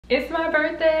It's my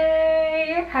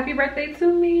birthday. Happy birthday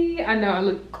to me. I know I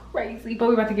look crazy, but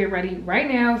we're about to get ready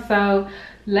right now. So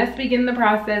let's begin the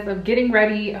process of getting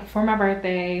ready for my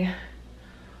birthday.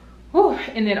 Whew,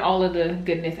 and then all of the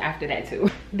goodness after that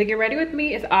too. The get ready with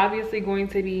me is obviously going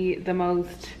to be the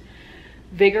most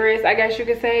vigorous, I guess you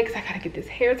could say, because I gotta get this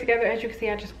hair together. As you can see,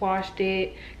 I just washed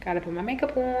it, gotta put my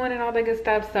makeup on and all that good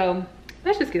stuff. So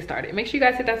let's just get started. Make sure you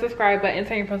guys hit that subscribe button,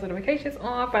 turn your post notifications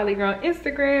on, follow me on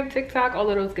Instagram, TikTok, all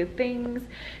of those good things.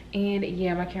 And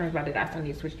yeah, my camera's about to die, so I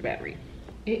need to switch the battery.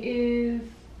 It is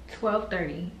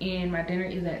 12:30 and my dinner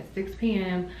is at 6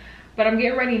 p.m. but I'm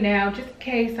getting ready now just in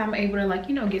case I'm able to, like,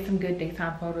 you know, get some good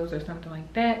daytime photos or something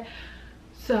like that.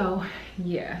 So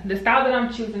yeah, the style that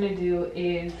I'm choosing to do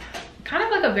is kind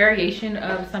of like a variation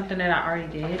of something that I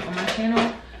already did on my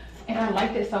channel, and I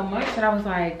liked it so much that I was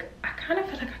like, I kind of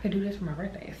feel like I could do this for my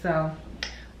birthday. So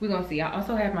we're gonna see. I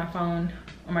also have my phone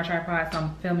on my tripod, so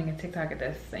I'm filming a TikTok at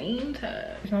the same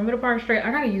time. So my middle part straight.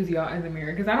 I gotta use y'all as a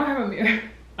mirror because I don't have a mirror.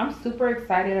 I'm super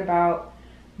excited about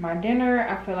my dinner.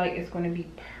 I feel like it's going to be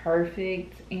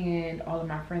perfect and all of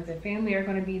my friends and family are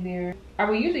going to be there. I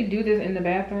would usually do this in the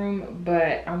bathroom,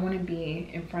 but I want to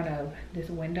be in front of this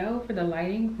window for the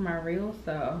lighting for my reels.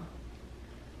 So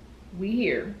we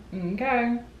here,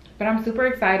 okay? But I'm super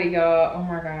excited, y'all. Oh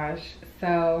my gosh.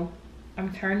 So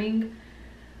I'm turning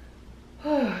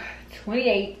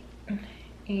 28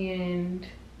 and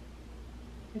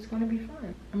it's going to be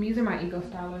fun. I'm using my Eco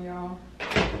Styler, y'all.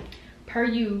 Per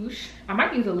usual. I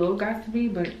might use a little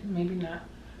Got2b, but maybe not,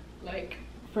 like,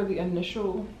 for the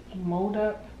initial mold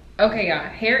up. Okay, y'all,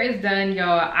 hair is done,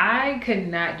 y'all. I could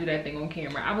not do that thing on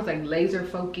camera. I was like laser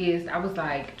focused. I was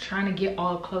like trying to get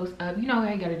all close up. You know how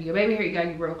you gotta do your baby hair, you gotta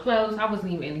get real close. I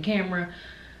wasn't even in the camera,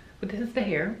 but this is the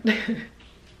hair.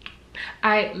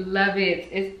 I love it.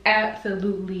 It's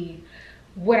absolutely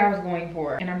what I was going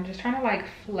for. And I'm just trying to like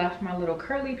fluff my little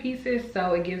curly pieces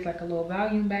so it gives like a little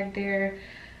volume back there.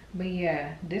 But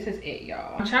yeah, this is it,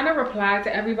 y'all. I'm trying to reply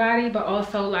to everybody, but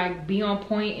also like be on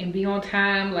point and be on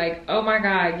time. Like, oh my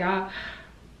god, y'all,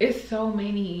 it's so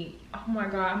many. Oh my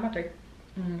god, I'm about to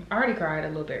I already cried a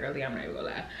little bit early, I'm not even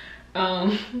gonna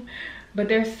lie. But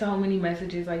there's so many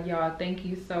messages like, y'all, thank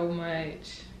you so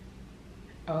much.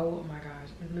 Oh my gosh,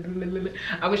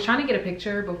 I was trying to get a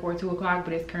picture before 2 o'clock,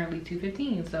 but it's currently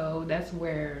 2:15, so that's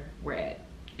where we're at,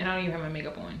 and I don't even have my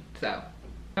makeup on. So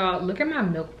look at my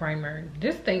milk primer.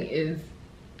 This thing is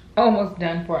almost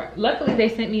done for. Luckily they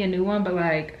sent me a new one, but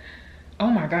like,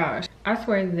 oh my gosh, I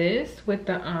swear this with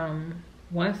the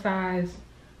one size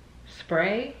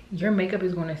spray, your makeup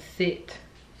is gonna sit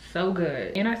so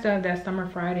good. And I still have that Summer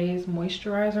Fridays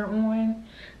moisturizer on,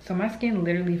 so my skin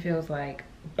literally feels like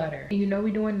butter. You know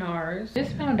we doing NARS.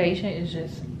 This foundation is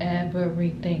just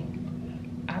everything.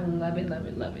 I love it, love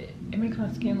it, love it. It makes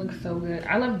my skin look so good.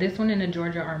 I love this one in the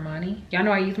Giorgio Armani. Y'all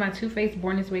know I use my Too Faced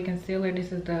Born This Way concealer.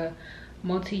 This is the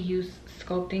multi-use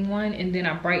sculpting one, and then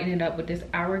I brighten it up with this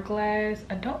Hourglass.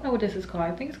 I don't know what this is called.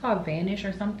 I think it's called Vanish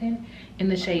or something, in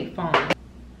the shade Foam.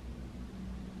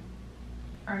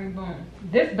 All right, boom.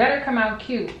 This better come out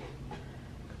cute.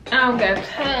 I don't got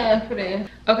time for this.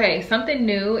 Okay, something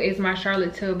new is my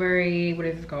Charlotte Tilbury, what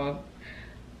is this called?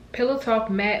 Pillow Talk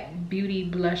Matte Beauty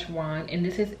Blush Wand, and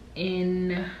this is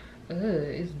in,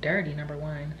 it's dirty, number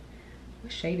 1.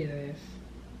 What shade is this?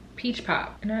 Peach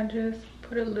Pop. And I just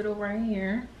put a little right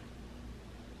here.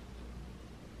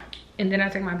 And then I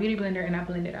take my beauty blender and I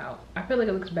blend it out. I feel like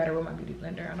it looks better with my beauty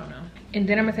blender, I don't know. And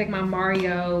then I'm gonna take my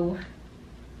Mario,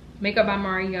 Makeup by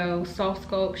Mario Soft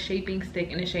Sculpt Shaping Stick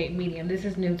in the shade Medium. This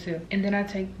is new too. And then I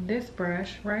take this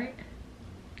brush, right?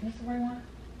 Is this the right one?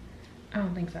 I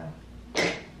don't think so.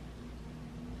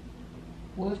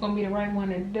 Well, it's gonna be the right one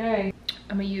today.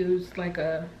 I'm gonna use like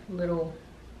a little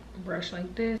brush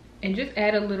like this and just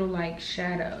add a little like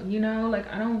shadow, you know?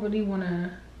 Like, I don't really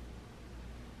wanna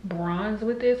bronze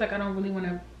with this. Like, I don't really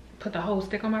wanna put the whole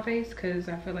stick on my face because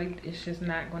I feel like it's just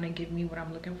not gonna give me what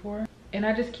I'm looking for. And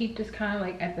I just keep this kind of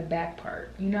like at the back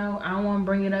part, you know? I don't wanna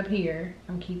bring it up here.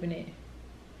 I'm keeping it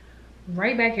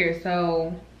right back here.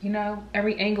 So, you know,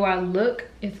 every angle I look,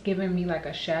 it's giving me like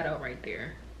a shadow right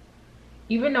there.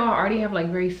 Even though I already have like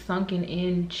very sunken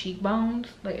in cheekbones,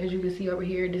 like as you can see over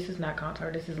here, this is not contour,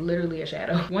 this is literally a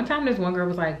shadow. One time this one girl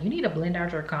was like, you need to blend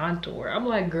out your contour. I'm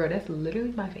like, girl, that's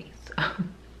literally my face.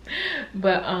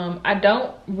 But I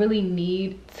don't really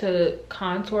need to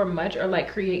contour much or like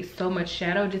create so much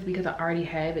shadow just because I already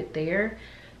have it there.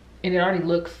 And it already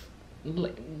looks,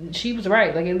 like, she was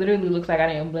right, like it literally looks like I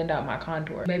didn't blend out my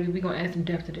contour. Maybe we're gonna add some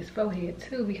depth to this forehead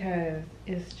too because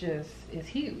it's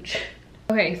huge.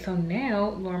 Okay, so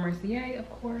now Laura Mercier, of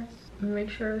course.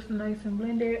 Make sure it's nice and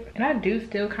blended. And I do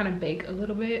still kind of bake a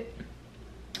little bit,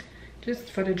 just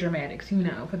for the dramatics, you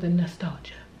know, for the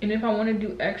nostalgia. And if I want to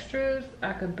do extras,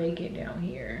 I could bake it down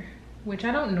here, which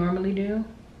I don't normally do,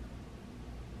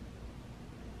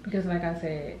 because like I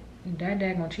said, that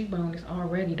daggone cheekbone is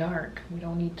already dark. We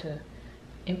don't need to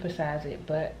emphasize it,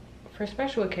 but for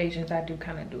special occasions, I do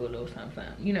kind of do a little something,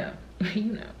 you know.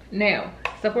 You know. Now,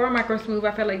 Sephora Micro Smooth,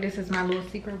 I feel like this is my little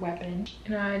secret weapon.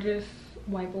 And I just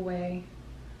wipe away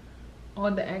all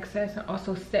the excess and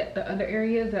also set the other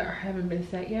areas that haven't been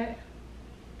set yet.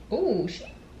 Ooh,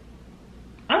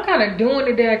 I'm kind of doing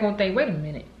the daggone thing. Wait a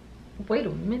minute. Wait a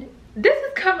minute. This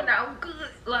is coming out good.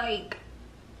 Like,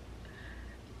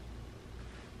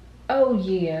 oh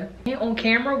yeah. And on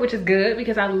camera, which is good,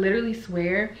 because I literally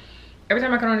swear, every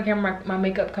time I come on the camera, my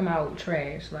makeup come out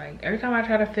trash. Like, every time I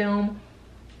try to film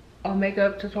a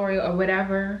makeup tutorial or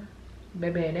whatever,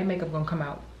 baby, that makeup gonna come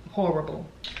out horrible.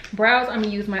 Brows, I'm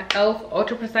gonna use my e.l.f.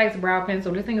 Ultra Precise Brow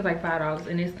Pencil. This thing is like $5,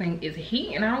 and this thing is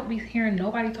heat, and I don't be hearing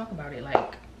nobody talk about it.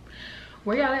 Like,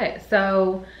 where y'all at?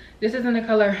 So, this is in the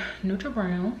color Neutral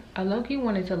Brown. I low-key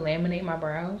wanted to laminate my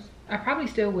brows. I probably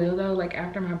still will, though, like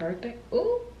after my birthday.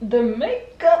 Ooh, the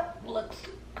makeup looks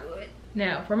good.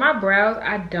 Now, for my brows,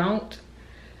 I don't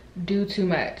do too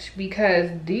much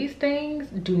because these things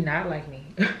do not like me.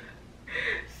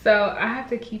 So I have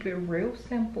to keep it real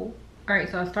simple. All right,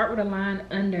 so I start with a line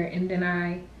under, and then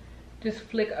I just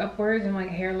flick upwards in like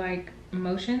hair-like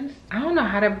motions. I don't know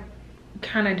how to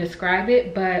kind of describe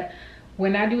it, but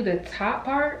when I do the top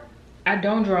part, I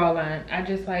don't draw a line. I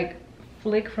just like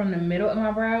flick from the middle of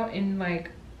my brow and like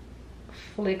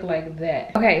flick like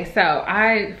that. Okay, so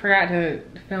I forgot to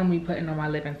film me putting on my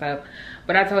lip and stuff,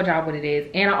 but I told y'all what it is.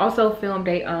 And I also filmed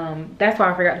a that's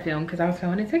why I forgot to film, because I was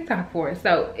filming a TikTok for it,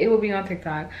 so it will be on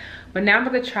TikTok. But now I'm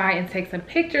gonna try and take some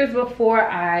pictures before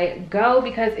I go,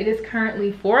 because it is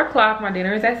currently 4 o'clock. My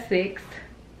dinner is at 6.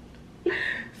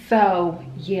 So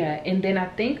yeah, and then I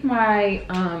think my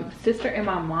sister and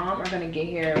my mom are gonna get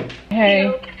here.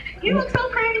 Hey, you look so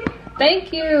pretty.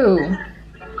 Thank you.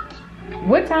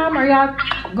 What time are y'all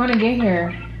gonna get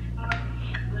here?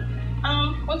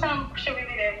 What time should we be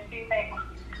there? What do you think?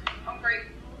 I'm free.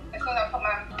 As soon as I put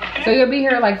my... So you'll be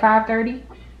here at like 5:30?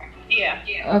 Yeah.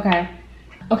 Okay.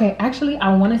 Okay, actually,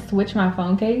 I want to switch my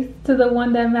phone case to the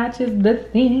one that matches the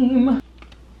theme.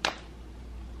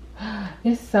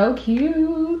 It's so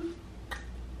cute.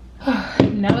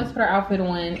 Now let's put our outfit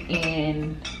on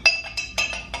and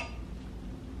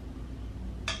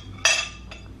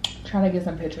try to get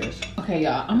some pictures. Okay,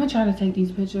 y'all, I'm gonna try to take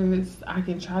these pictures. I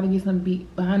can try to get some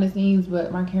behind the scenes,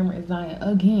 but my camera is dying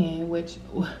again, which,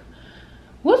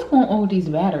 what's going on with these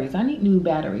batteries? I need new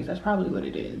batteries. That's probably what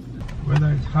it is.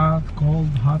 Whether it's hot, cold,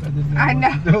 hot, I didn't know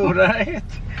what to do, right?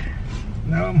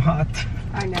 Now I'm hot.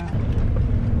 I know.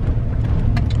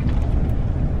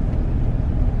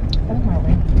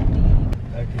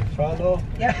 Okay, follow.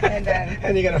 Yep, and then...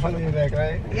 and you gotta follow me back,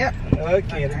 right? Yep.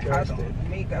 Okay, let's go. Let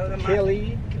me go to my...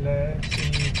 Kelly, let's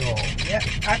see, go. Yep,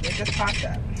 it just popped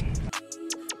up.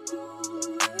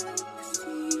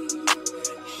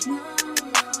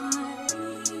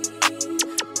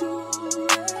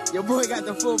 Your boy got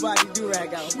the full body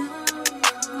do-rag out.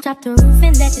 Drop the roof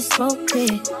and let the smoke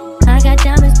clear. I got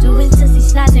diamonds doing sissy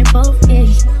slides in both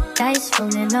ears. Dice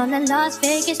rolling on the Las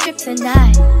Vegas strip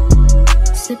tonight.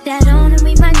 Slip that on and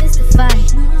we might miss the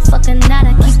fight. Fuck a night,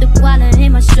 I keep the guala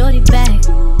in my shorty bag.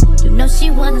 You know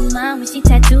she wanna mine when she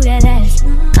tattoo that ass.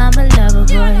 I'm a lover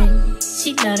boy,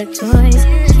 she love the toys.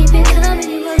 Keep it coming,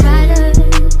 you a rider.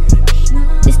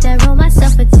 This that roll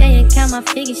myself a day and count my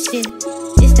figure shit.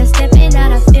 This that stepping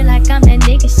out, I feel like I'm that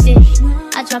nigga shit.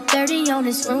 I drop 30 on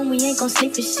this room, we ain't gon'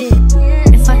 sleep for shit.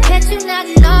 If I catch you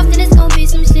nodding off, then it's gon' be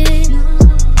some shit.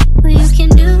 Well, you can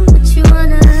do what you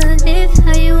wanna, live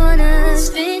how you wanna,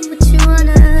 spin what you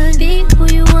wanna, be who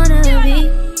you wanna be.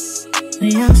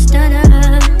 We don't stutter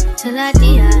till I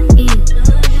die.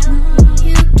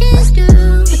 You can do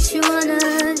what you wanna,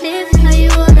 live how you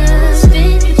wanna,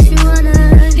 spin what you wanna,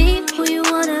 be who you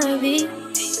wanna be.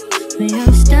 We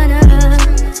don't stutter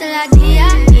till I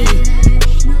die.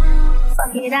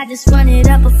 Fuck it, I just run it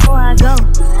up before I go.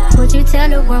 Would you tell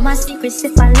the world my secrets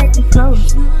if I let you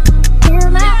close? Feel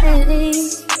my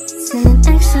face, sending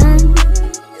action.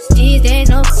 These days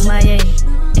no Kumaye,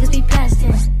 niggas be past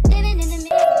tense. Living in the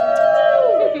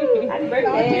middle. Happy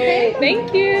birthday.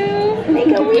 Thank you.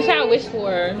 What y'all wish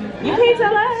for? You can't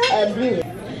tell us.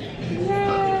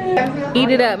 Yes. Eat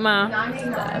it up, Mom.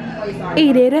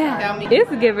 Eat it up.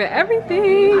 It's giving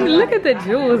everything. Look at the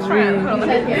jewelry.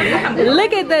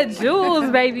 Look at the jewels,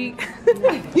 baby.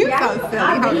 You so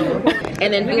silly.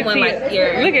 And then do one like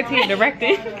your. Look at Tia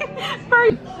directing.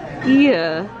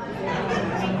 Yeah.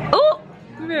 Oh,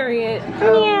 Mariette.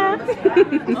 Yeah.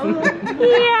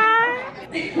 Yeah.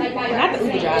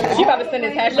 She about to send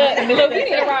this hashtag. Look, we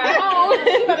need to ride home.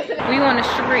 We on the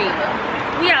street.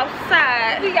 We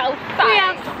outside. We outside. We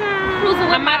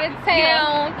outside. I'm out of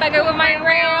town. Like with my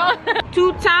round.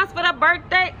 2 times for the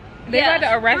birthday. They got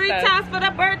to arrest 3 us. 3 times for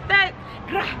the birthday.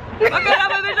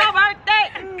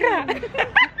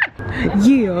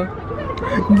 Yeah.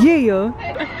 Yeah.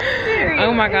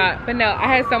 Oh my God. But no, I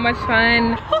had so much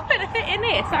fun. In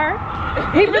it, sir.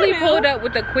 He really pulled up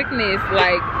with the quickness,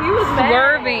 like he was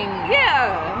swerving.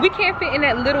 Yeah. We can't fit in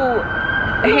that little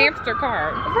hamster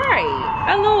car. Right.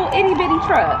 A little itty bitty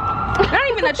truck. Not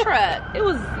even a truck. It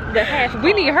was the hash.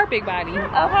 We need her big body.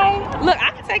 Okay. Look,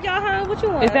 I can take y'all home. What you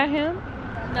want? Is that him?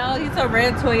 No, he's a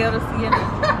red Toyota Sienna.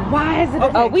 Why is it?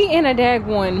 Okay. Oh, we in a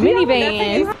daggone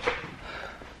minivan.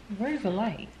 Where's the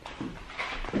light?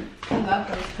 I love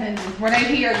those pendants. Were they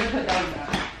here? You put those on.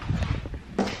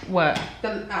 What?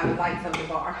 The lights of the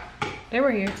bar. They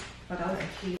were here. But those are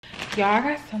cute. Y'all, I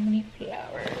got so many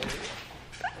flowers.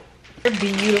 They're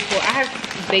beautiful. I have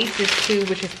vases too,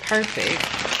 which is perfect.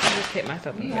 I just hit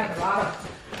myself in the head. You have a lot of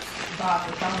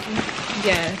vases, don't you?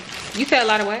 Yeah. You said a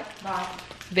lot of what?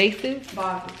 Vases. Vases?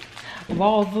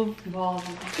 Vases.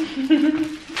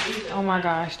 Vases. Oh my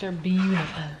gosh, they're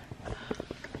beautiful.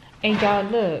 And y'all,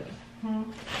 look.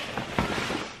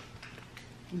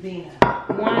 Being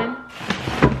 1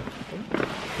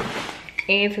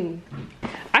 and 2.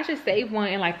 I should save one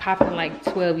and like pop it in like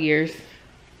 12 years.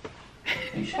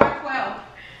 You should have 12.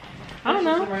 I don't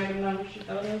know. Random numbers you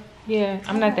throw them. Yeah,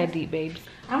 I'm not that deep, babes.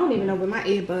 I don't even know where my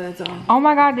earbuds are. Oh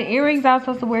my God, the earrings I was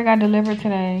supposed to wear got delivered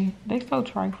today. They so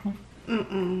trifling. Like,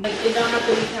 it don't have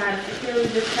to be tied. It's really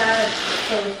just tied.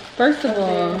 So First of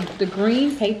all, the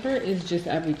green paper is just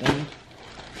everything.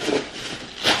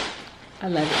 I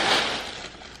love it.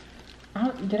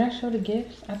 Did I show the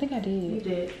gifts? I think I did. You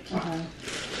did. Okay.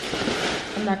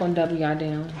 I'm not gonna double y'all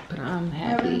down, but I'm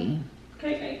happy.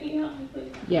 Kake, can you help me,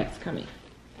 please? Yes, coming.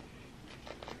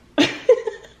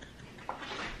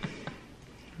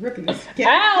 Ripping the skin.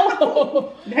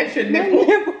 Ow! That's your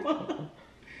nipple.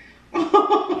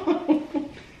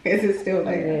 Is it still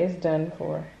there? Yeah, it's done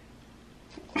for.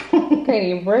 Can't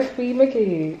even breastfeed my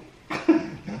kid.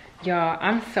 Y'all,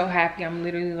 I'm so happy. I'm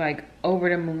literally like over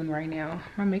the moon right now.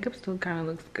 My makeup still kind of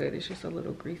looks good. It's just a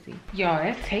little greasy. Y'all,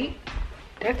 that tape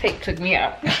took me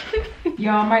out.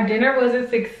 Y'all, my dinner was a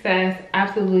success.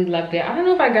 Absolutely loved it. I don't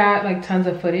know if I got like tons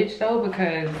of footage though,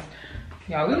 because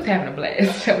y'all, we was having a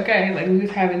blast. Okay, like we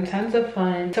was having tons of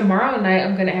fun. Tomorrow night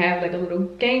I'm gonna have like a little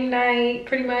game night,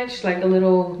 pretty much like a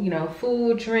little, you know,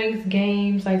 food, drinks,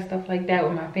 games, like stuff like that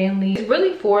with my family. It's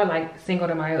really for like Cinco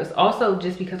de Mayo. It's also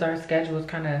just because our schedules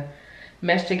kind of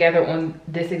meshed together on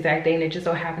this exact day, and it just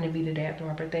so happened to be the day after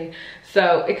my birthday,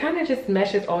 so it kind of just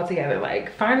meshes all together.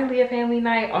 Like finally a family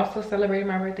night, also celebrating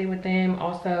my birthday with them,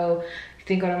 also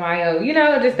Cinco de Mayo, you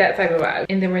know, just that type of vibe.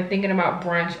 And then we're thinking about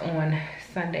brunch on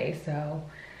Sunday, so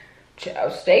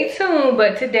stay tuned.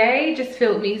 But today just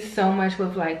filled me so much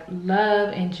with like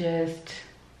love and just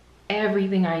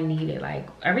everything I needed. Like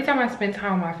every time I spend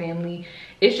time with my family,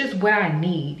 it's just what I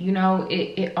need, you know.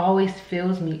 It always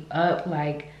fills me up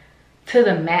like to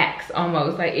the max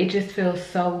almost. Like it just feels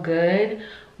so good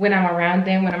when I'm around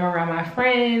them, when I'm around my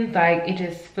friends. Like it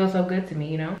just feels so good to me,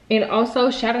 you know. And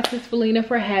also shout out to Felina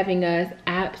for having us.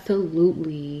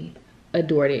 Absolutely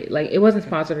adored it. Like it wasn't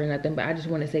sponsored or nothing, but I just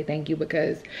want to say thank you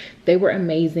because they were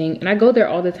amazing, and I go there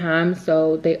all the time,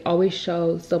 so they always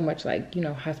show so much like, you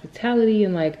know, hospitality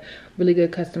and like really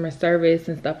good customer service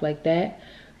and stuff like that.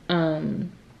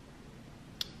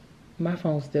 My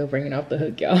phone's still ringing off the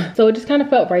hook, y'all. So it just kind of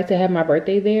felt right to have my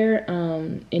birthday there,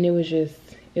 and it was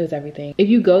everything. If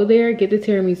you go there, get the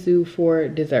tiramisu for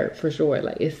dessert for sure.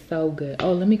 Like it's so good.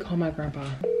 Oh, let me call my grandpa.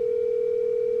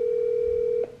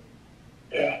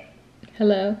 Yeah.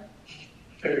 Hello.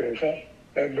 Hey, what's up?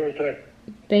 Happy birthday.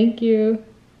 Thank you.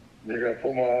 You got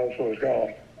 4 more hours, so it's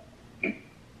gone.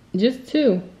 Just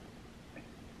 2.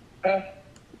 Huh?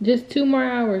 Just 2 more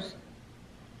hours.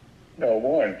 No,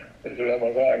 1. It's 11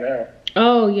 o'clock now.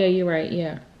 Oh, yeah, you're right.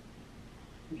 Yeah.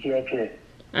 What you up to?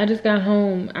 I just got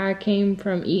home. I came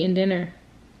from eating dinner.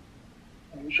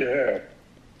 What you have?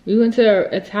 We went to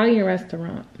an Italian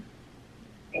restaurant.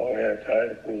 Oh, yeah,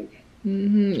 Italian food.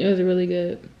 It was really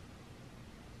good.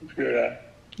 It's good, huh?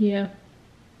 Yeah.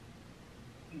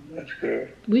 That's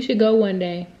good. We should go one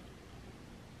day.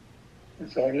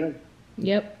 It's on you.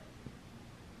 Yep.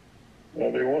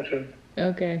 I'll be watching.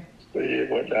 Okay. So you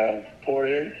went down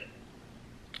 48.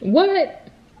 What?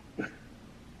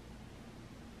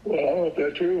 Well, I'm up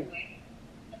there too.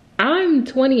 I'm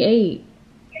 28.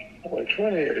 Well,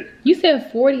 28. You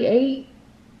said 48?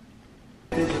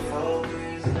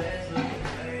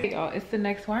 Oh, it's the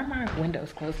next. Why are my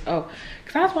windows closed? Oh,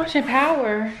 because I was watching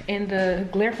Power and the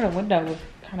glare from the window was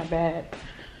kind of bad.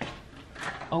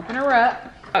 Open her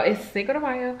up. Oh, it's Cinco de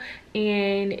Mayo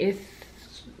and it's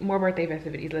more birthday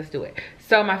festivities. Let's do it.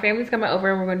 So my family's coming over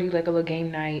and we're gonna do like a little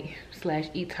game night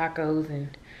 / eat tacos and,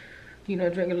 you know,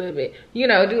 drink a little bit, you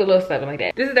know, do a little stuff like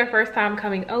that. This is their first time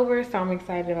coming over, so I'm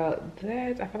excited about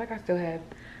that. I feel like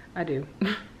I do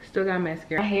still got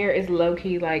mascara. My hair is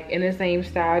low-key like in the same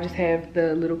style. I just have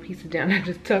the little pieces down. I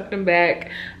just tucked them back,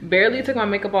 barely took my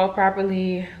makeup off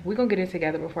properly. We're gonna get it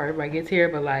together before everybody gets here,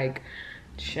 but like,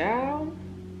 child,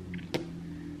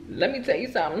 let me tell you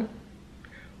something.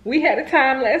 We had a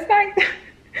time last night.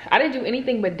 I didn't do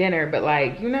anything but dinner, but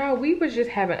like, you know, we was just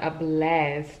having a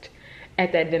blast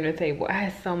at that dinner table. I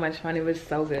had so much fun. It was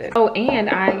so good. Oh, and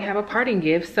I have a parting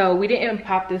gift. So we didn't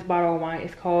pop this bottle of wine.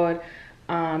 It's called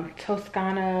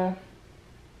Toscana.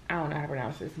 I don't know how to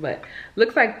pronounce this, but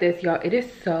looks like this, y'all. It is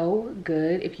so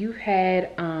good. If you've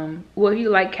had well, if you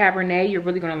like Cabernet, you're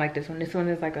really gonna like this one. This one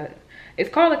is like it's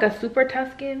called like a Super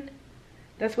Tuscan.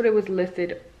 That's what it was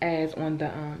listed as on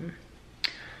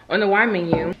the wine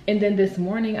menu. And then this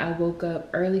morning I woke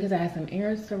up early because I had some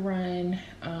errands to run,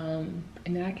 and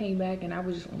then I came back and I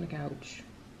was just on the couch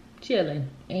chilling,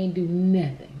 ain't do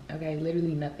nothing. Okay,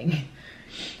 literally nothing.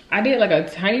 I did like a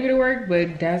tiny bit of work,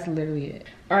 but that's literally it.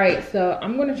 All right, so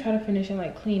I'm gonna try to finish and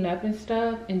like clean up and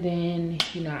stuff, and then,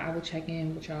 you know, I will check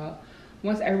in with y'all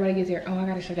once everybody gets here. Oh, I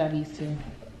gotta show y'all these too.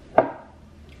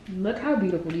 Look how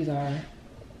beautiful these are.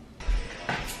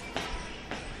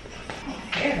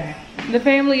 Okay. The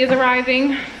family is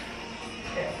arriving.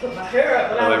 Put my hair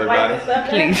up, but hello, everybody.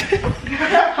 Please.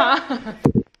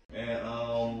 And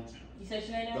You said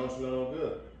your name? don't smell no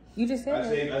good. You just said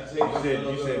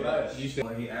that. You said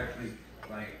when he actually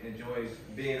like enjoys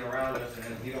being around us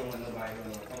and he don't want nobody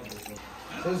to uncomfortable.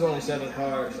 There's only 7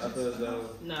 cards. I feel as though.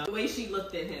 No. The way she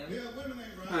looked at him.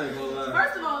 I ain't gonna lie.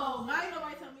 First of all, why ain't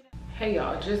nobody tell me that? Hey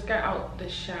y'all, just got out the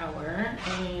shower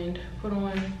and put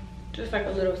on just like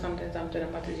a little something. I'm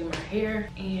about to do my hair,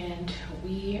 and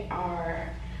we are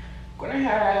gonna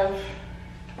have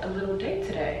a little date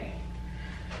today.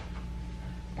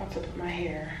 About to put my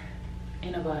hair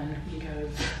in a bun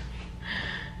because,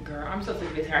 girl, I'm so sick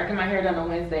of this hair. I get my hair done on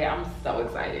Wednesday. I'm so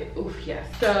excited. Oof, yes.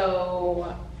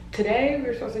 So today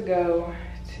we're supposed to go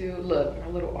to, look, my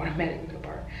little automatic makeup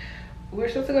bar. We're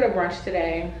supposed to go to brunch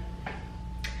today.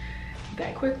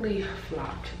 That quickly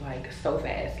flopped like so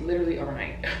fast, literally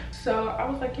overnight. So I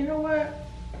was like, you know what?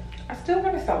 I still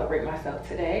want to celebrate myself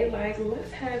today. Like,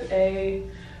 let's have a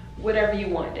whatever you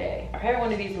want day. I've had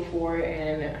one of these before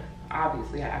and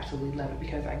obviously I absolutely love it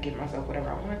because I give myself whatever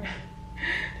I want.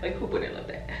 Like, who wouldn't love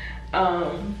that?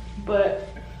 But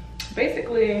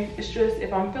basically it's just,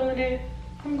 if I'm feeling it,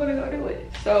 I'm gonna go do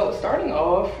it. So starting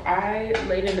off, I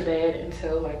laid in the bed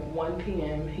until like 1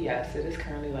 p.m. Yes, it is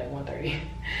currently like 1:30.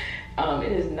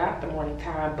 It is not the morning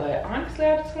time, but honestly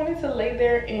I just wanted to lay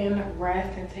there and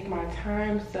rest and take my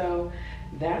time, so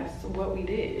that's what we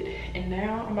did. And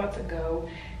now I'm about to go,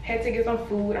 had to get some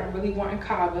food. I'm really wanting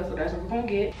kava, so that's what we're gonna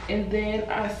get. And then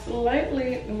I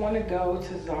slightly want to go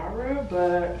to Zara,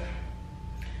 but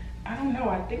I don't know,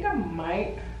 I think I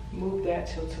might move that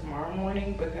till tomorrow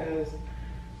morning because,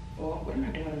 well, what am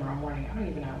I doing tomorrow morning? I don't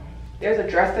even know. There's a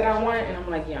dress that I want and I'm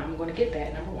like, yeah, I'm gonna get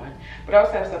that, number one. But I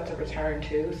also have stuff to return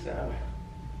too, so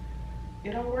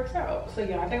it all works out. So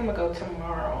yeah, I think I'm gonna go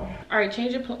tomorrow. All right,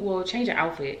 change your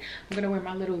outfit. I'm gonna wear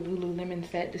my little Lululemon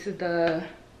set. This is the,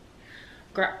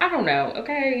 girl, I don't know,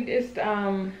 okay? It's,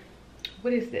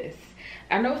 what is this?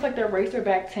 I know it's like the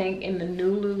racerback tank in the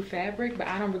Nulu fabric, but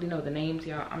I don't really know the names,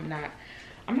 y'all. I'm not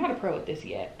a pro at this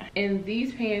yet. And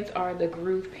these pants are the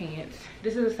groove pants.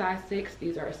 This is a size 6,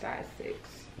 these are a size 6.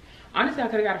 Honestly, I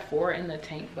could have got a 4 in the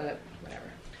tank, but whatever.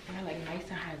 And I like nice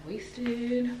and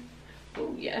high-waisted.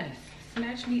 Oh yes,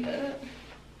 snatch me up.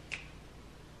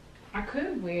 I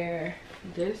could wear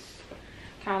this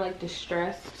kind of like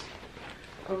distressed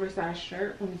oversized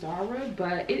shirt from Zara,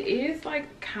 but it is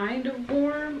like kind of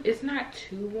warm. It's not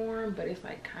too warm, but it's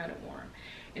like kind of warm.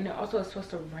 And it also is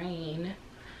supposed to rain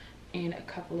in a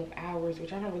couple of hours,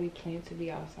 which I don't really plan to be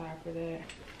outside for that.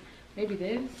 Maybe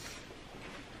this.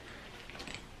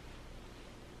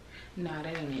 Nah,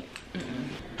 that ain't it.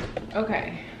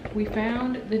 Okay, we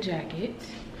found the jacket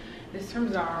This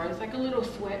from Zara. It's like a little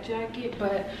sweat jacket,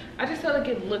 but I just feel like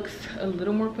it looks a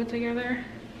little more put together.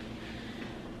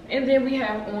 And then we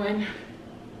have on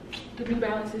the New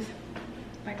Balances,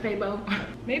 like Fabo.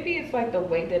 Maybe it's like the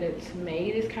way that it's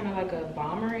made is kind of like a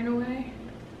bomber in a way.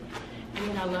 And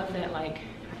then I love that like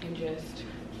I can just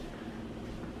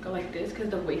go like this because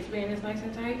the waistband is nice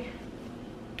and tight.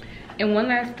 And one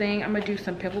last thing, I'm gonna do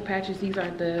some pimple patches. These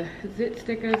are the zit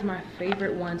stickers, my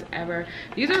favorite ones ever.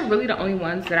 These are really the only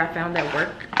ones that I found that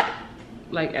work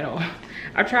like at all.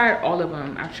 I've tried all of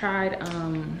them. I've tried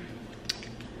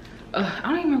I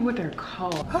don't even remember what they're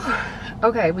called.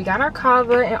 Okay, we got our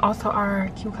kava and also our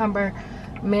cucumber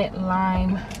mint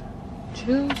lime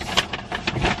juice.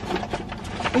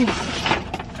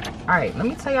 All right, let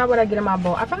me tell y'all what I get in my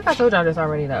bowl. I feel like I told y'all this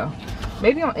already though.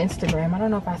 Maybe on Instagram. I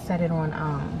don't know if I said it on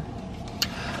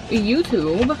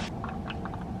YouTube.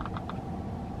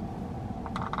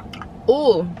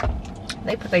 Ooh,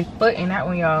 they put their foot in that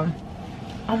one, y'all.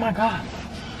 Oh my god.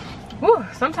 Woo,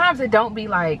 sometimes it don't be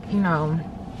like, you know,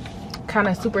 kind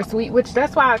of super sweet, which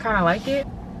that's why I kind of like it.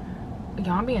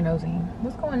 Y'all, I'm being nosy.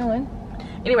 What's going on?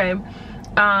 Anyway,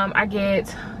 I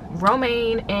get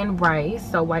romaine and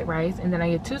rice, so white rice, and then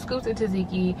I get 2 scoops of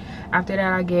tzatziki. After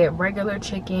that I get regular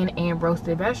chicken and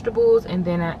roasted vegetables, and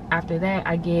then after that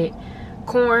I get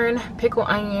corn, pickled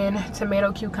onion,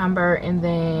 tomato, cucumber, and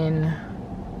then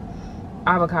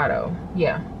avocado.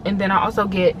 Yeah, and then I also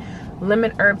get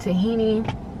lemon herb tahini,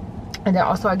 and then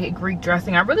also I get Greek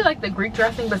dressing. I really like the Greek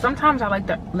dressing, but sometimes I like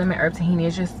the lemon herb tahini.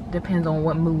 It just depends on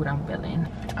what mood I'm feeling.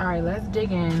 All right, let's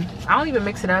dig in. I don't even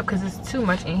mix it up because it's too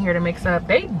much in here to mix up.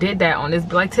 They did that on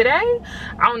this, like today,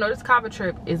 I don't know, this kava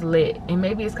trip is lit. And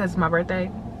maybe it's because it's my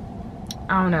birthday.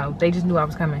 I don't know, they just knew I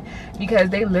was coming because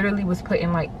they literally was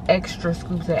putting like extra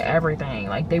scoops of everything.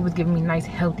 Like they was giving me nice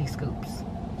healthy scoops.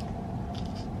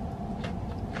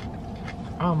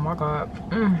 Oh my god.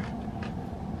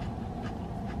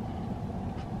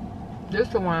 This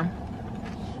the one.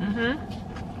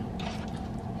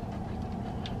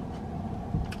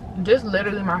 Just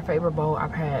literally my favorite bowl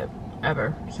I've had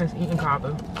ever since eating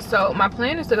kava. So my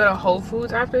plan is to go to Whole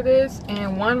Foods after this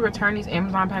and return these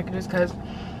Amazon packages because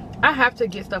I have to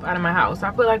get stuff out of my house.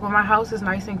 I feel like when my house is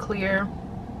nice and clear,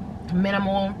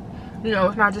 minimal, you know,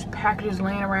 it's not just packages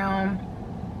laying around,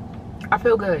 I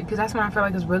feel good because that's when I feel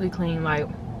like it's really clean. Like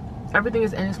everything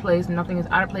is in its place, nothing is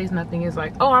out of place, nothing is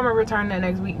like, oh, I'm gonna return that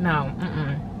next week. No,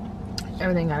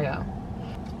 everything gotta go.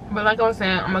 But like I was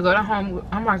saying, I'm gonna go to Home.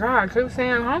 Oh my god, I keep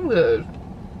saying Home Goods.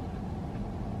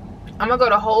 I'm gonna go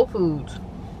to Whole Foods,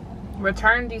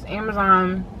 return these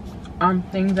Amazon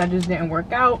things that just didn't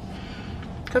work out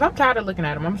because I'm tired of looking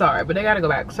at them. I'm sorry, but they gotta go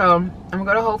back. So I'm gonna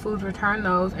go to Whole Foods, return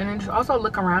those, and then just also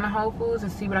look around at Whole Foods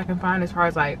and see what I can find as far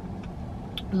as like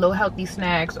little healthy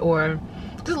snacks or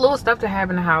just little stuff to have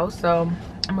in the house. So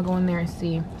I'm gonna go in there and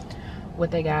see what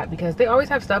they got because they always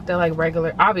have stuff that like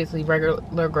obviously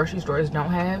regular grocery stores don't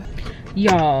have.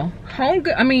 Y'all, Home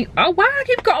Goods, I mean, oh, why I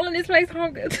keep calling this place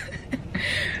Home Goods?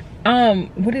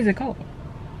 What is it called?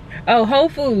 Oh, Whole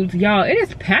Foods. Y'all, it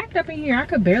is packed up in here. I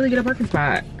could barely get a parking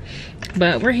spot,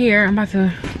 but we're here. I'm about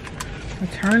to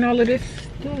return all of this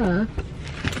stuff.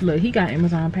 Look, he got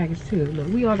Amazon package too. Look,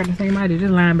 we all got the same idea.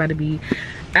 This line about to be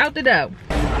out the door.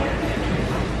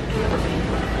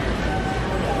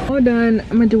 All done.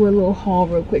 I'm gonna do a little haul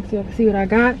real quick so you can see what I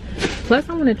got. Plus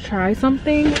I'm gonna try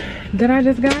something that I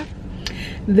just got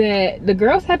that the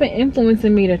girls have been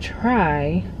influencing me to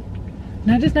try,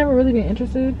 and I just never really been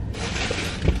interested,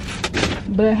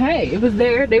 but hey, it was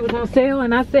there, they was on sale,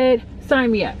 and I said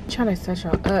sign me up. I'm trying to set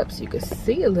y'all up so you can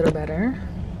see a little better.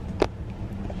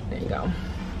 There you go.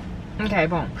 Okay,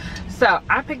 boom. So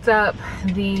I picked up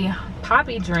the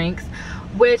poppy drinks,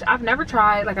 which I've never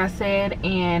tried, like I said,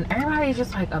 and everybody's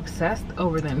just like obsessed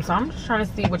over them. So I'm just trying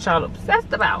to see what y'all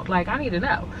obsessed about. Like, I need to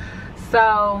know.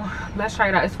 So let's try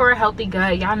it out. It's for a healthy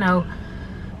gut. Y'all know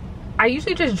I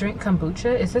usually just drink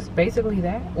kombucha. Is this basically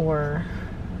that, or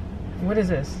what is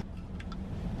this?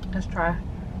 Let's try.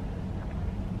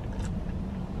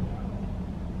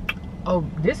 Oh,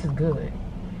 this is good.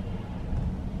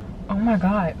 Oh my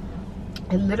god,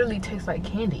 it literally tastes like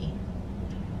candy.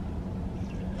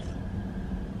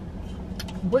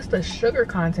 What's the sugar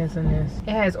contents in this? It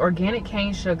has organic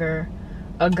cane sugar,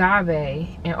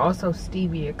 agave, and also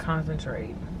stevia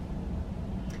concentrate.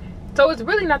 So it's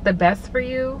really not the best for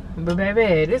you, but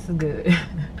baby, this is good.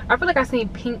 I feel like I seen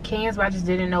pink cans, but I just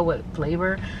didn't know what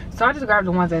flavor, so I just grabbed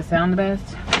the ones that sound the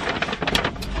best.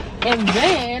 And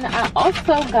then I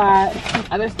also got some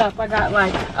other stuff. I got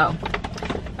like, oh,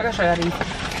 I gotta show y'all these.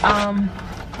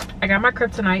 I got my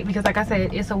kryptonite because like I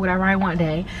said, it's a whatever I want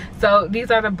day. So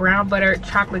these are the brown butter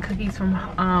chocolate cookies from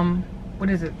what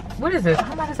is it? What is this?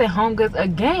 I'm about to say Home Goods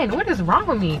again. What is wrong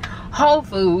with me? Whole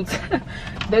Foods.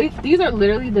 These are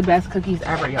literally the best cookies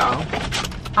ever, y'all.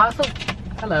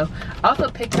 Also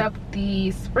picked up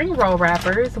the spring roll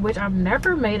wrappers, which I've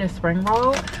never made a spring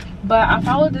roll, but I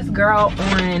followed this girl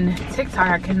on TikTok.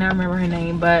 I can never remember her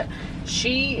name, but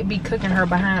she be cooking her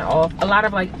behind off a lot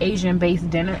of like Asian based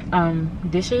dinner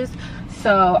dishes.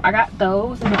 So I got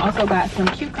those, and I also got some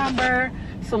cucumber,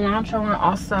 cilantro, and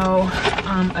also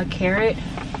a carrot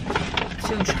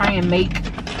to try and make,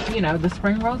 you know, the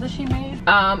spring rolls that she made.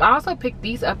 I also picked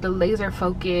these up, the laser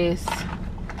focus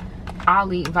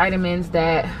Ollie vitamins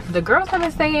that the girls have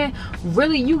been saying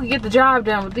really you can get the job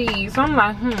done with these. So I'm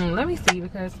like, let me see,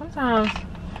 because sometimes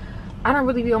I don't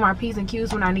really be on my P's and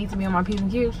Q's when I need to be on my P's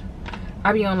and Q's.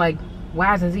 I be on like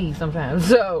Y's and Z's sometimes.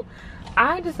 So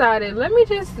I decided, let me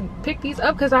just pick these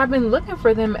up because I've been looking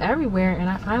for them everywhere, and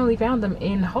I finally found them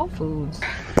in Whole Foods.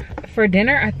 For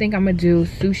dinner, I think I'm gonna do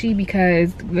sushi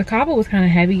because the kava was kind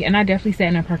of heavy, and I definitely sat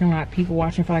in a parking lot, people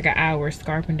watching for like an hour,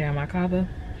 scarfing down my kava.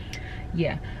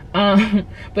 Yeah.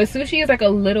 But sushi is like a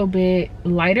little bit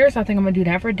lighter, so I think I'm gonna do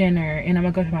that for dinner, and I'm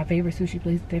gonna go to my favorite sushi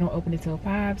place. They don't open until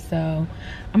 5, so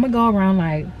I'm gonna go around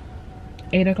like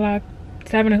 8 o'clock,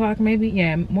 7 o'clock maybe.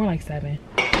 Yeah, more like 7.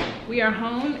 We are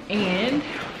home, and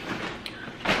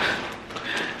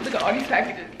look at all these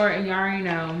packages. And y'all already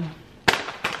know,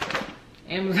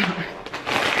 Amazon.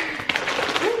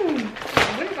 Ooh,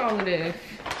 what is all of this?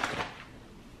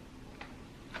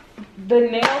 The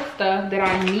nail stuff that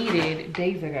I needed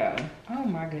days ago. Oh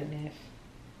my goodness.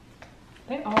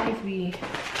 They always be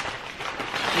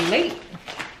late.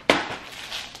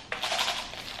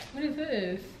 What is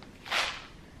this?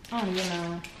 I don't even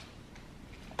know.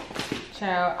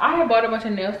 Child, I had bought a bunch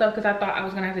of nail stuff because I thought I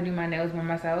was gonna have to do my nails by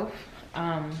myself.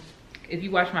 If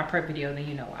you watch my prep video, then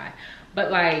you know why.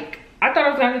 But like, I thought I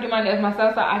was gonna have to do my nails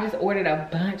myself, so I just ordered a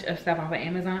bunch of stuff off of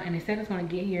Amazon, and it said it's gonna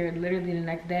get here literally the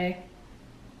next day.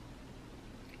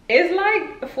 It's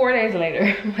like 4 days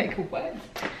later. Like, what?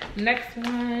 Next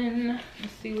one.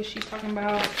 Let's see what she's talking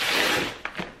about.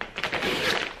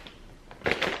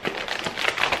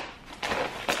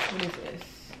 What is this?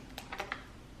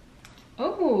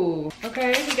 Oh,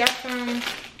 okay. We got some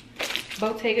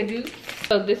Bottega dupes.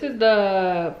 So this is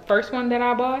the first one that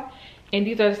I bought, and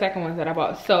these are the second ones that I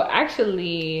bought. So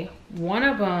actually, one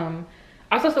of them,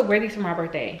 I was supposed to wear these for my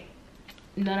birthday.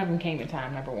 None of them came in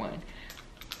time, number one.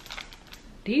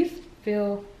 These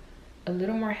feel a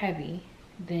little more heavy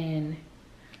than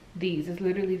these. This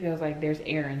literally feels like there's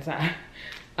air inside.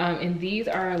 And these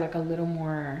are like a little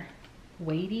more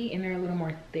weighty, and they're a little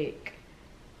more thick.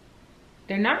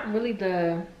 They're not really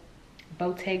the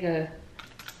Bottega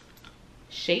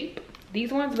shape,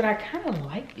 these ones, but I kind of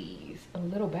like these a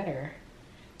little better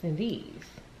than these.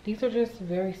 These are just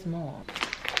very small.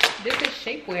 This is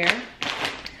shapewear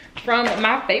from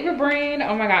my favorite brand.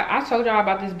 Oh my god, I told y'all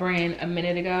about this brand a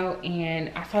minute ago,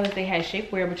 and I saw that they had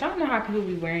shapewear, but y'all know how people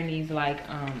be wearing these like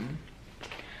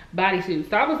bodysuits.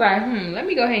 So I was like, let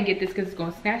me go ahead and get this because it's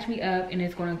gonna snatch me up and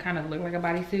it's gonna kind of look like a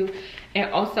bodysuit.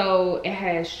 And also it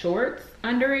has shorts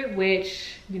under it,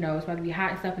 which, you know, it's about to be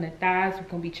hot and stuff, and the thighs are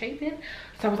gonna be chafing.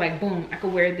 So I was like, boom, I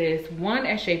could wear this 1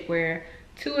 as shapewear,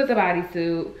 2 as a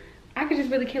bodysuit. I could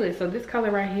just really kill it. So this color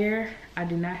right here I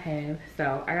do not have,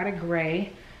 so I got a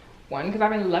gray one because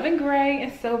I've been loving gray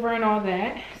and silver and all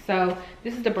that. So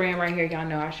this is the brand right here. Y'all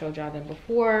know I showed y'all them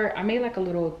before. I made like a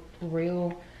little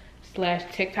reel /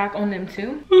 TikTok on them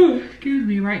too. Excuse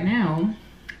me. Right now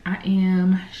I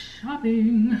am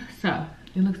shopping, so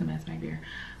it looks a mess back there.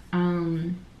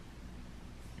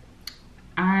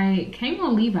 I came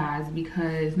on Levi's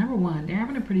because number 1, they're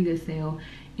having a pretty good sale,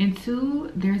 and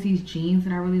 2, there's these jeans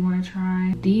that I really want to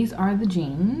try. These are the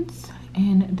jeans,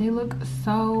 and they look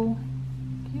so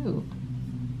cute.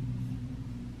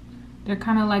 They're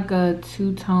kind of like a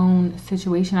 2-tone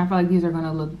situation. I feel like these are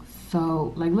gonna look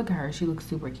so, like, look at her, she looks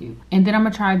super cute. And then I'm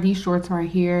gonna try these shorts right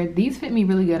here. These fit me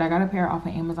really good. I got a pair off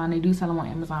of Amazon. They do sell them on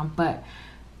Amazon, but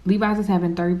Levi's is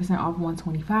having 30% off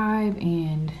 $125,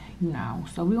 and you know,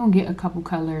 so we're gonna get a couple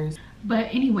colors. But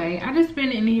anyway, I just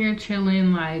been in here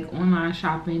chilling, like online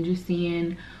shopping, just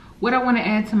seeing what I want to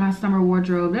add to my summer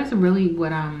wardrobe. That's really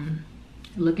what I'm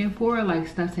looking for, like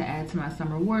stuff to add to my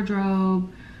summer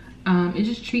wardrobe. It's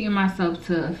just treating myself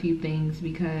to a few things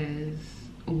because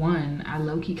 1, I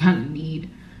low-key kind of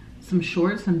need some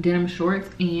shorts, some denim shorts,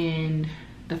 and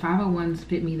the 501s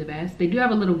fit me the best. They do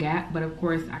have a little gap, but of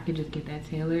course I could just get that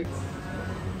tailored.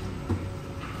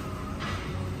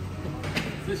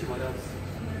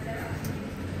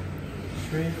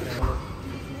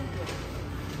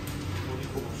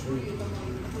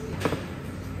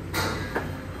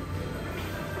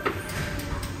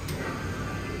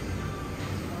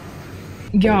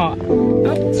 Y'all,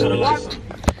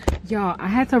 I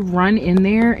had to run in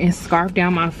there and scarf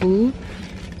down my food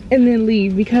and then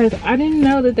leave because I didn't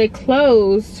know that they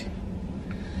closed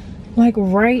like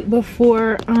right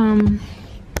before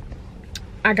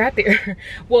I got there.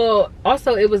 Well,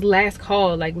 also it was last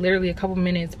call, like literally a couple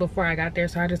minutes before I got there,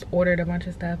 so I just ordered a bunch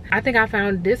of stuff. I think I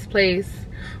found this place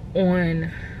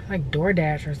on like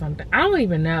DoorDash or something. I don't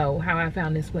even know how I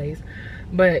found this place,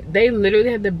 but they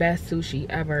literally have the best sushi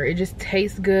ever. It just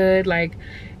tastes good, like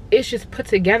it's just put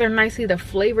together nicely. The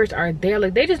flavors are there,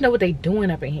 like they just know what they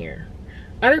doing up in here.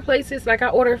 Other places, like I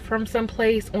ordered from some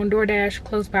place on DoorDash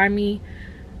close by me,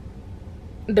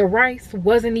 the rice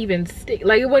wasn't even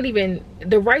like it wasn't even,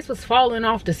 the rice was falling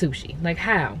off the sushi. Like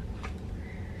how?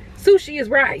 Sushi is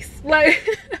rice,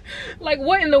 like like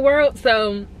what in the world?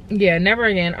 So yeah, never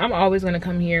again. I'm always gonna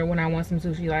come here when I want some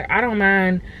sushi. Like I don't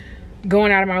mind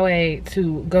going out of my way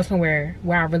to go somewhere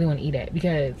where I really want to eat at,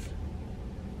 because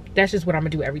that's just what I'm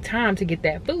gonna do every time to get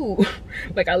that food.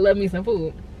 Like I love me some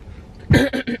food.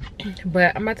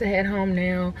 But I'm about to head home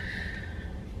now.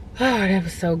 Oh, that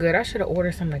was so good. I should have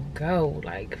ordered something to go,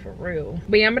 like for real.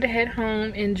 But yeah, I'm gonna head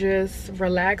home and just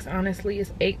relax. Honestly,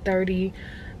 it's 8:30.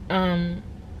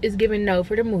 It's giving no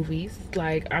for the movies.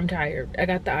 Like I'm tired. I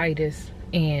got the itis,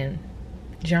 and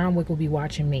John Wick will be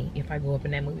watching me if I go up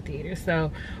in that movie theater.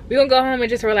 So we're gonna go home and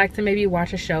just relax and maybe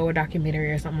watch a show or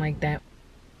documentary or something like that.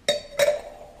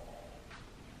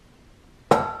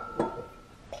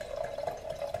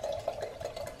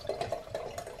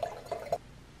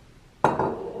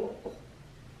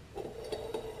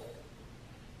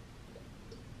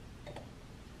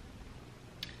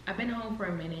 I've been home for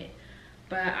a minute,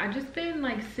 but I just been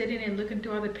like sitting and looking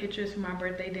through all the pictures from my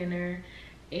birthday dinner,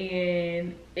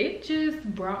 and it just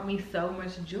brought me so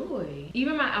much joy.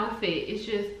 Even my outfit, it's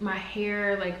just my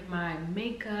hair, like my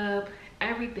makeup,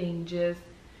 everything, just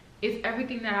it's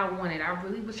everything that I wanted. I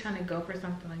really was trying to go for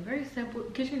something like very simple,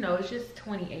 because you know it's just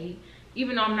 28,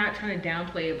 even though I'm not trying to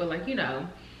downplay it, but like, you know,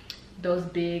 those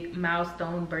big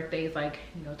milestone birthdays, like,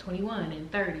 you know, 21 and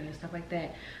 30 and stuff like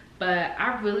that. But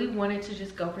I really wanted to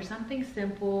just go for something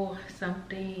simple,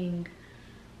 something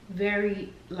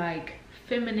very like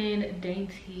feminine,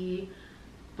 dainty,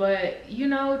 but you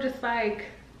know, just like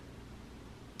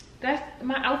that's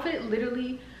my outfit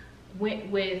literally went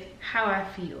with how I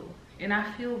feel, and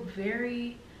I feel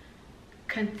very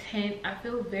content. I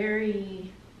feel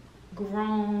very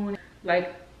grown,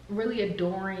 like really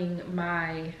adoring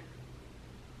my,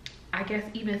 I guess,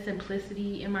 even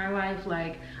simplicity in my life.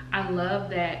 Like I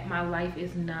love that my life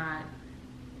is not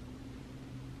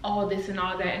all this and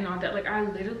all that and all that. Like I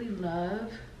literally love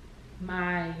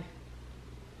my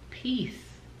peace,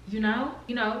 you know?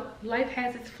 You know, life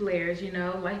has its flares, you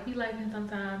know, life be lifing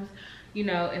sometimes, you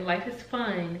know, and life is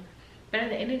fun. But at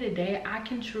the end of the day, I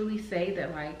can truly say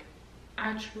that like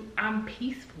I'm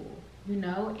peaceful, you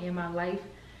know, and my life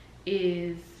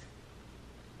is,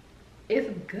 it's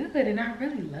good, and I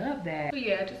really love that. So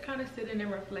yeah, just kind of sitting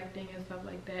and reflecting and stuff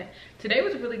like that. Today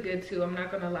was really good too, I'm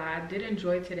not gonna lie. I did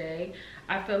enjoy today.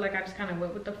 I felt like I just kind of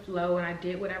went with the flow and I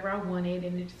did whatever I wanted,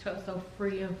 and it just felt so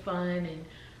free and fun and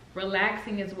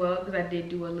relaxing as well, because I did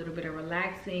do a little bit of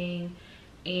relaxing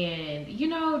and, you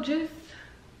know, just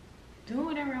doing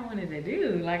whatever I wanted to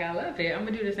do. Like I love it. I'm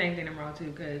gonna do the same thing tomorrow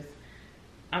too, because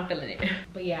I'm feeling it.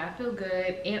 But yeah, I feel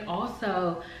good. And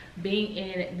also being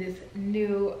in this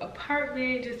new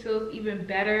apartment just feels even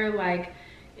better. Like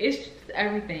it's just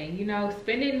everything, you know,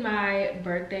 spending my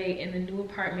birthday in the new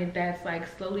apartment that's like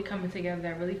slowly coming together,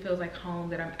 that really feels like home,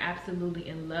 that I'm absolutely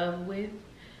in love with.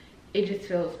 It just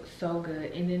feels so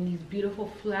good. And then these beautiful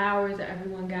flowers that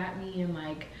everyone got me, and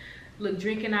like look,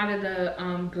 drinking out of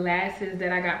the glasses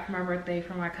that I got for my birthday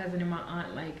from my cousin and my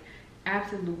aunt, like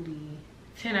absolutely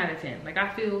 10 out of 10. Like I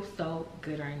feel so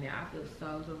good right now. I feel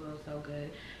so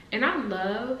good. And I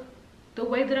love the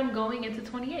way that I'm going into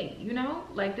 28, you know,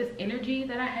 like this energy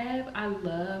that I have. I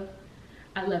love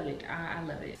it. I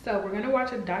love it. So we're gonna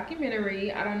watch a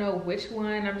documentary. I don't know which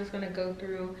one. I'm just gonna go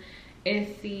through and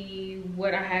see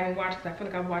what I haven't watched, because I feel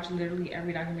like I've watched literally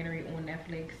every documentary on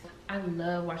Netflix. I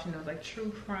love watching those, like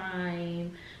true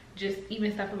crime, just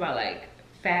even stuff about like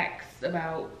facts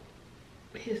about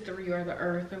history or the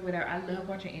earth or whatever. I love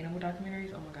watching animal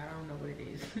documentaries. Oh my god, I don't know what it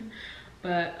is.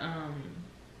 But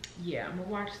yeah, I'm gonna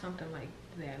watch something like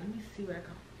that. Let me see what I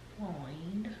can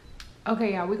find.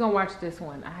 Okay, y'all, we're gonna watch this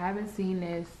one. I haven't seen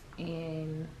this,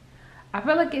 and I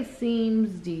feel like it seems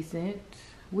decent.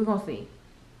 We're gonna see,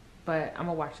 but I'm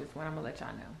gonna watch this one. I'm gonna let y'all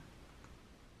know.